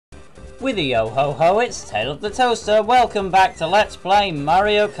With a yo-ho-ho, it's Tale of the Toaster. Welcome back to Let's Play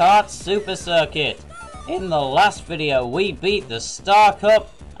Mario Kart Super Circuit. In the last video, we beat the Star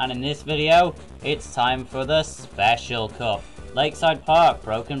Cup, and in this video, it's time for the Special Cup. Lakeside Park,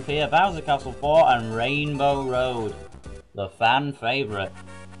 Broken Pier, Bowser Castle 4, and Rainbow Road. The fan favourite.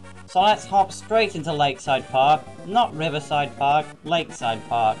 So let's hop straight into Lakeside Park. Not Riverside Park, Lakeside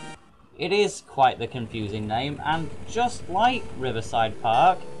Park. It is quite the confusing name, and just like Riverside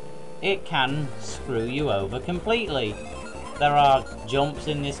Park, it can screw you over completely. There are jumps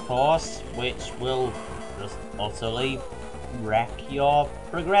in this course which will just utterly wreck your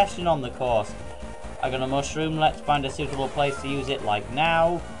progression on the course. I got a mushroom, let's find a suitable place to use it like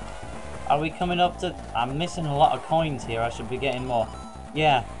now. Are we coming up to... I'm missing a lot of coins here, I should be getting more.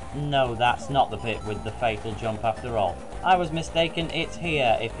 Yeah, no, that's not the bit with the fatal jump after all. I was mistaken, it's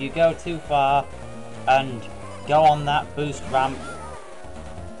here. If you go too far and go on that boost ramp,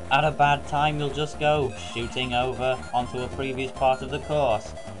 at a bad time you'll just go shooting over onto a previous part of the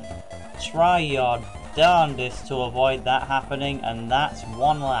course. Try your darndest to avoid that happening, and that's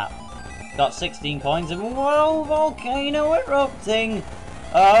one lap. Got 16 coins and whoa, volcano erupting!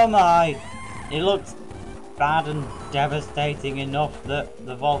 Oh my! It looked bad and devastating enough that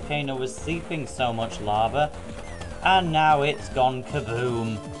the volcano was seeping so much lava, and now it's gone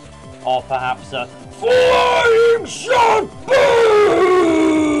kaboom. Or perhaps a flying shot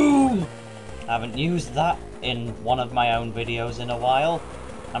boom! Haven't used that in one of my own videos in a while.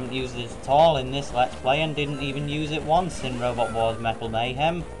 Haven't used it at all in this Let's Play, and didn't even use it once in Robot Wars Metal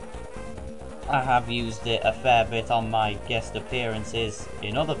Mayhem. I have used it a fair bit on my guest appearances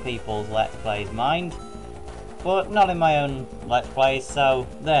in other people's Let's Plays, mind, but not in my own Let's Plays, so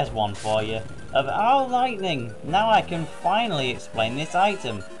there's one for you. Oh, lightning! Now I can finally explain this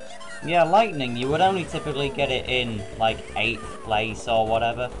item. Yeah, lightning, you would only typically get it in like 8th place or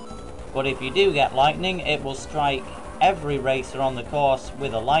whatever, but if you do get lightning, it will strike every racer on the course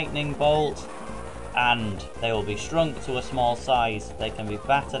with a lightning bolt, and they will be shrunk to a small size. They can be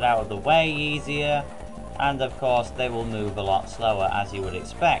battered out of the way easier, and of course they will move a lot slower, as you would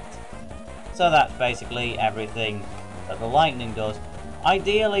expect. So that's basically everything that the lightning does.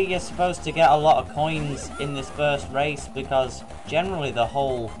 Ideally, you're supposed to get a lot of coins in this first race, because generally the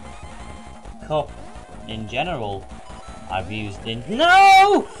whole cup in general I've used in...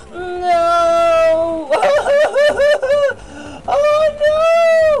 No! No! Oh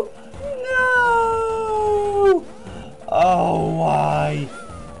no! No! Oh why?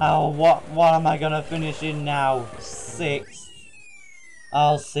 Oh, what am I gonna finish in now? 6th.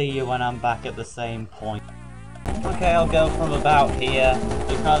 I'll see you when I'm back at the same point. Okay, I'll go from about here,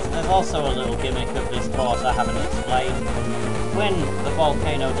 because there's also a little gimmick of this course I haven't explained. When the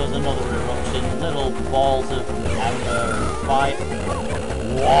volcano does another eruption, little balls of ember and fire...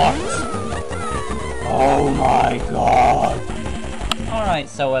 What? Oh my god! Alright,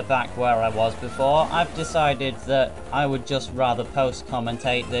 so we're back where I was before. I've decided that I would just rather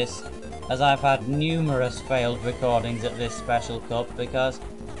post-commentate this, as I've had numerous failed recordings at this Special Cup, because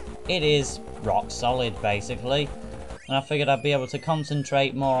it is rock solid basically, and I figured I'd be able to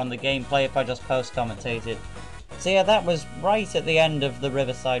concentrate more on the gameplay if I just post-commentated. So yeah, that was right at the end of the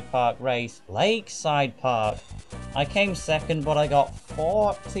Riverside Park race. Lakeside Park! I came second, but I got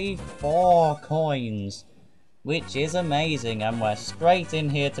 44 coins, which is amazing, and we're straight in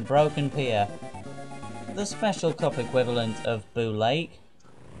here to Broken Pier, the Special Cup equivalent of Boo Lake.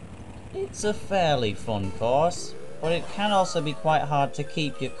 It's a fairly fun course, but it can also be quite hard to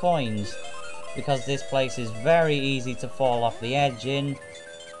keep your coins, because this place is very easy to fall off the edge in,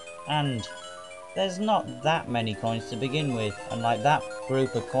 and there's not that many coins to begin with, and like that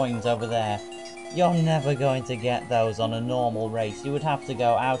group of coins over there, you're never going to get those on a normal race. You would have to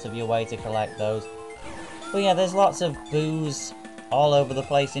go out of your way to collect those. But yeah, there's lots of boos all over the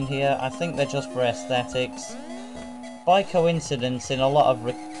place in here. I think they're just for aesthetics. By coincidence, in a lot of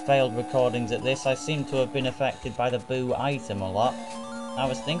failed recordings at this, I seem to have been affected by the boo item a lot. I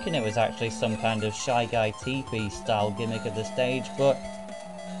was thinking it was actually some kind of Shy Guy TP style gimmick of the stage, but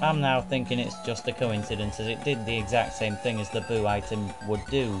I'm now thinking it's just a coincidence, as it did the exact same thing as the boo item would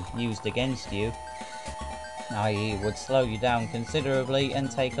do, used against you. I.e. it would slow you down considerably and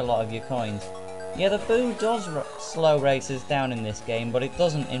take a lot of your coins. Yeah, the boo does slow racers down in this game, but it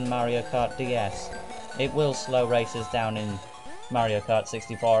doesn't in Mario Kart DS. It will slow racers down in Mario Kart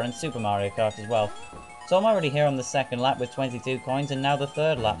 64 and Super Mario Kart as well. So I'm already here on the second lap with 22 coins, and now the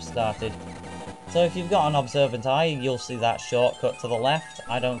third lap started. So if you've got an observant eye, you'll see that shortcut to the left.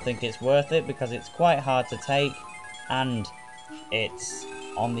 I don't think it's worth it, because it's quite hard to take, and it's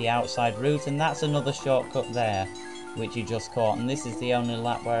on the outside route, and that's another shortcut there. which you just caught, and this is the only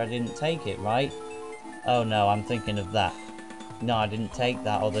lap where I didn't take it, right? Oh no, I'm thinking of that. No, I didn't take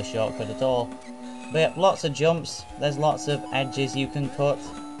that other shortcut at all. But yeah, lots of jumps, there's lots of edges you can cut.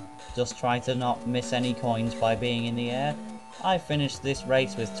 Just try to not miss any coins by being in the air. I finished this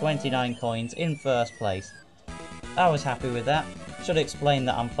race with 29 coins in first place. I was happy with that. Should explain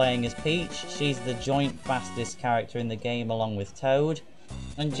that I'm playing as Peach. She's the joint fastest character in the game along with Toad.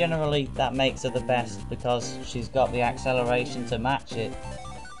 And generally that makes her the best because she's got the acceleration to match it.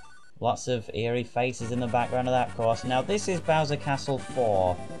 Lots of eerie faces in the background of that course. Now this is Bowser Castle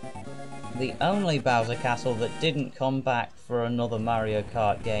 4. The only Bowser Castle that didn't come back for another Mario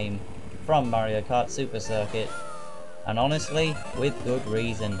Kart game from Mario Kart Super Circuit. And honestly, with good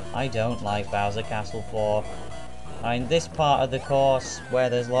reason. I don't like Bowser Castle 4. I mean, this part of the course where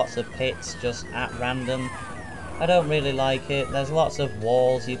there's lots of pits just at random, I don't really like it. There's lots of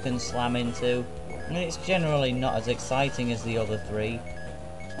walls you can slam into, and it's generally not as exciting as the other three.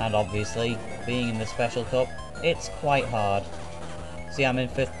 And obviously, being in the Special Cup, it's quite hard. See, I'm in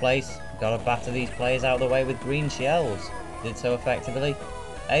 5th place. Gotta batter these players out of the way with green shells. Did so effectively.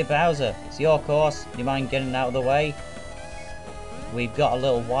 Hey Bowser, it's your course. You mind getting out of the way? We've got a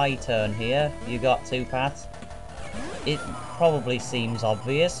little Y turn here. You got 2 paths. It probably seems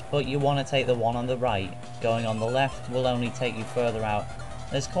obvious, but you want to take the one on the right. Going on the left will only take you further out.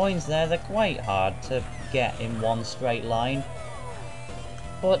 There's coins there, they're quite hard to get in one straight line,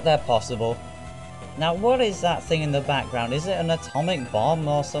 but they're possible. Now what is that thing in the background? Is it an atomic bomb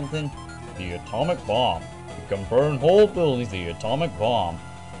or something? The atomic bomb. It can burn whole buildings, the atomic bomb.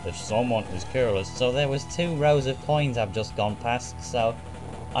 If someone is careless. So there was 2 rows of coins I've just gone past, so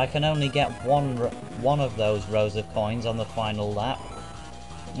I can only get one of those rows of coins on the final lap.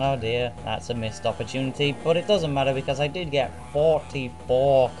 Oh dear, that's a missed opportunity, but it doesn't matter because I did get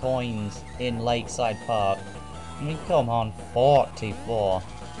 44 coins in Lakeside Park. I mean, come on, 44.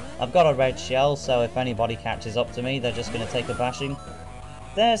 I've got a red shell, so if anybody catches up to me, they're just going to take a bashing.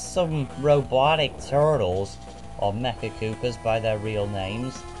 There's some robotic turtles, or Mecha Koopas by their real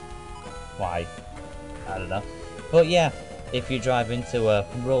names. Why? I don't know. But yeah, if you drive into a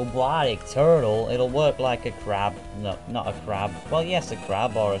robotic turtle, it'll work like a crab. No, not a crab. Well, yes, a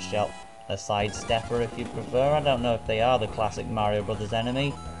crab or a shell. A side stepper if you prefer. I don't know if they are the classic Mario Brothers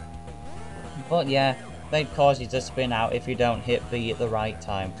enemy. But yeah, they'd cause you to spin out if you don't hit B at the right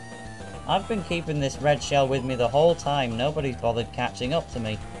time. I've been keeping this red shell with me the whole time. Nobody's bothered catching up to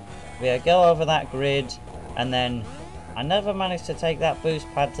me. We go over that grid, and then I never managed to take that boost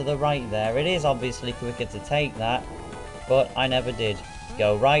pad to the right there. It is obviously quicker to take that, but I never did.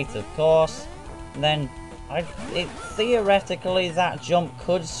 Go right, of course. And then, theoretically, that jump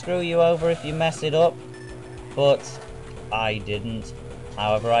could screw you over if you mess it up, but I didn't.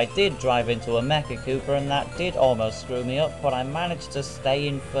 However, I did drive into a Mecha Koopa, and that did almost screw me up, but I managed to stay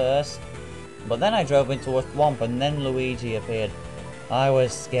in first. But then I drove into a Thwomp, and then Luigi appeared. I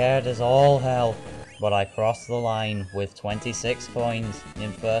was scared as all hell, but I crossed the line with 26 coins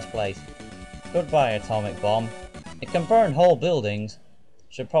in first place. Goodbye, Atomic Bomb. It can burn whole buildings.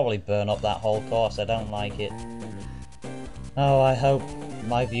 Should probably burn up that whole course, I don't like it. Oh, I hope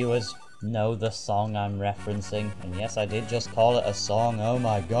my viewers know the song I'm referencing. And yes, I did just call it a song. Oh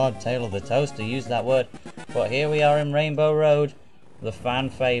my god, TaleOfTheToaster used that word. But here we are in Rainbow Road, the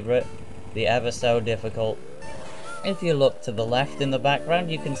fan favourite, the ever so difficult. If you look to the left in the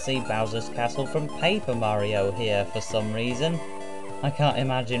background, you can see Bowser's Castle from Paper Mario here for some reason. I can't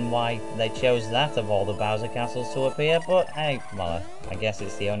imagine why they chose that of all the Bowser Castles to appear, but hey, well, I guess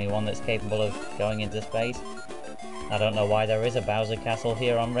it's the only one that's capable of going into space. I don't know why there is a Bowser Castle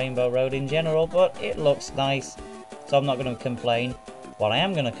here on Rainbow Road in general, but it looks nice, so I'm not going to complain. What I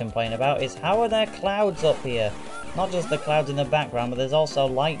am going to complain about is how are there clouds up here? Not just the clouds in the background, but there's also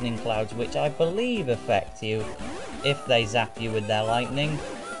lightning clouds, which I believe affect you if they zap you with their lightning,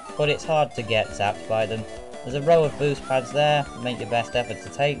 but it's hard to get zapped by them. There's a row of boost pads there, make your best effort to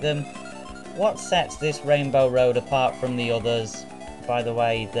take them. What sets this Rainbow Road apart from the others? By the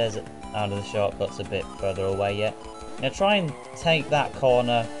way, there's the shortcut's a bit further away yet. Now try and take that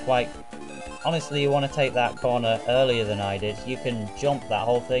corner quite... Honestly, you want to take that corner earlier than I did. You can jump that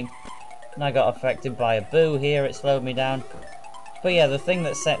whole thing. And I got affected by a boo here, it slowed me down. But yeah, the thing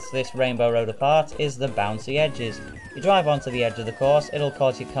that sets this Rainbow Road apart is the bouncy edges. You drive onto the edge of the course, it'll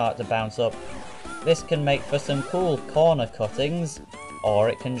cause your kart to bounce up. This can make for some cool corner cuttings, or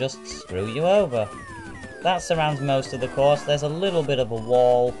it can just screw you over. That surrounds most of the course. There's a little bit of a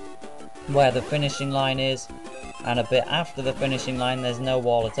wall where the finishing line is, and a bit after the finishing line there's no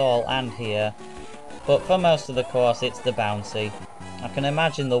wall at all, and here. But for most of the course it's the bouncy. I can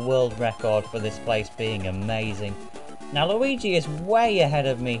imagine the world record for this place being amazing. Now Luigi is way ahead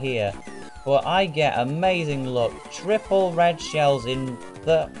of me here, but I get amazing luck. Triple red shells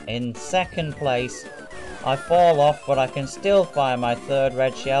in second place. I fall off, but I can still fire my third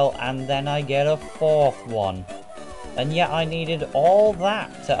red shell, and then I get a fourth one. And yet I needed all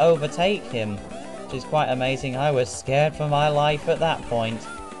that to overtake him, which is quite amazing. I was scared for my life at that point.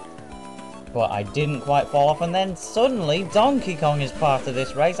 But I didn't quite fall off, and then suddenly Donkey Kong is part of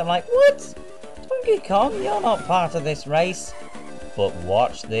this race. I'm like, what? Donkey Kong, you're not part of this race. But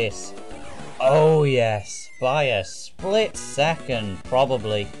watch this. Oh yes, by a split second,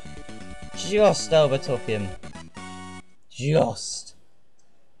 probably. Just overtook him. Just.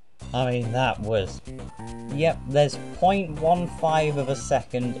 I mean, that was... Yep, there's 0.15 of a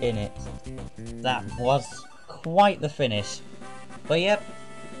second in it. That was quite the finish. But yep,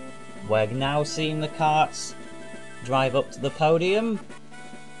 we're now seeing the karts drive up to the podium.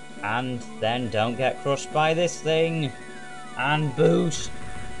 And then don't get crushed by this thing. And boost.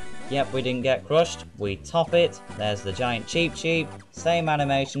 Yep, we didn't get crushed. We top it. There's the giant Cheep Cheep. Same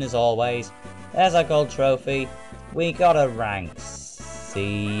animation as always. There's our gold trophy. We got a rank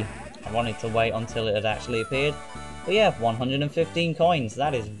C. I wanted to wait until it had actually appeared. But yeah, 115 coins.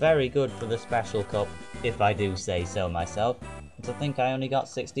 That is very good for the special cup, if I do say so myself. But I think I only got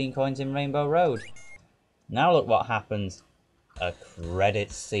 16 coins in Rainbow Road. Now look what happens. A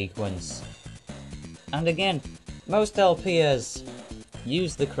credit sequence. And again, most LPers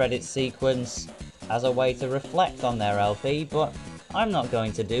use the credit sequence as a way to reflect on their LP, but I'm not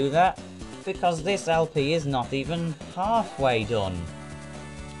going to do that, because this LP is not even halfway done.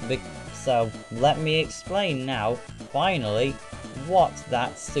 So let me explain now, finally, what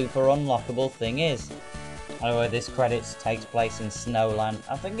that super unlockable thing is. I know this credits takes place in Snowland.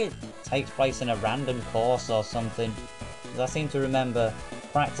 I think it takes place in a random course or something, because I seem to remember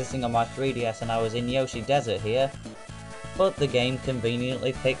practicing on my 3DS and I was in Yoshi Desert here. But the game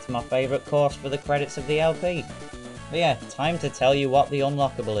conveniently picked my favourite course for the credits of the LP. But yeah, time to tell you what the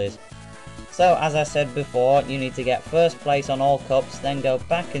unlockable is. So as I said before, you need to get first place on all cups, then go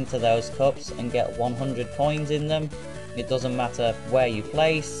back into those cups and get 100 coins in them. It doesn't matter where you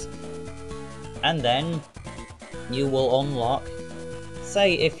place. And then you will unlock,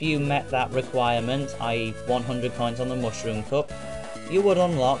 say if you met that requirement, i.e. 100 coins on the Mushroom Cup, you would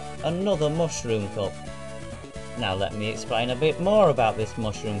unlock another Mushroom Cup. Now let me explain a bit more about this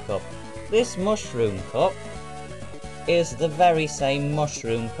Mushroom Cup. This Mushroom Cup is the very same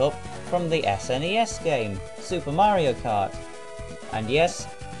Mushroom Cup from the SNES game, Super Mario Kart. And yes,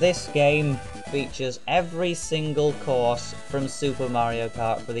 this game features every single course from Super Mario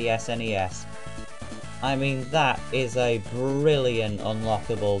Kart for the SNES. I mean, that is a brilliant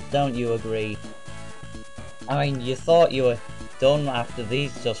unlockable, don't you agree? I mean, you thought you were done after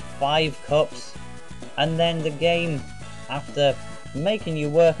these just 5 cups, and then the game, after making you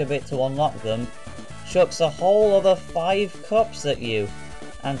work a bit to unlock them, chucks a whole other 5 cups at you.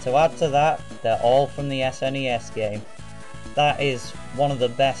 And to add to that, they're all from the SNES game. That is one of the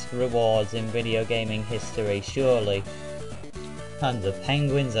best rewards in video gaming history, surely. And the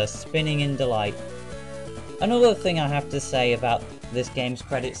penguins are spinning in delight. Another thing I have to say about this game's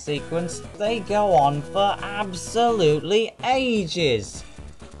credit sequence, they go on for absolutely ages.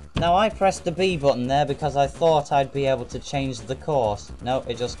 Now I pressed the B button there because I thought I'd be able to change the course. No,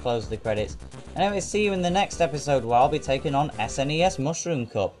 it just closed the credits. Anyway, see you in the next episode where I'll be taking on SNES Mushroom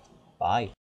Cup. Bye.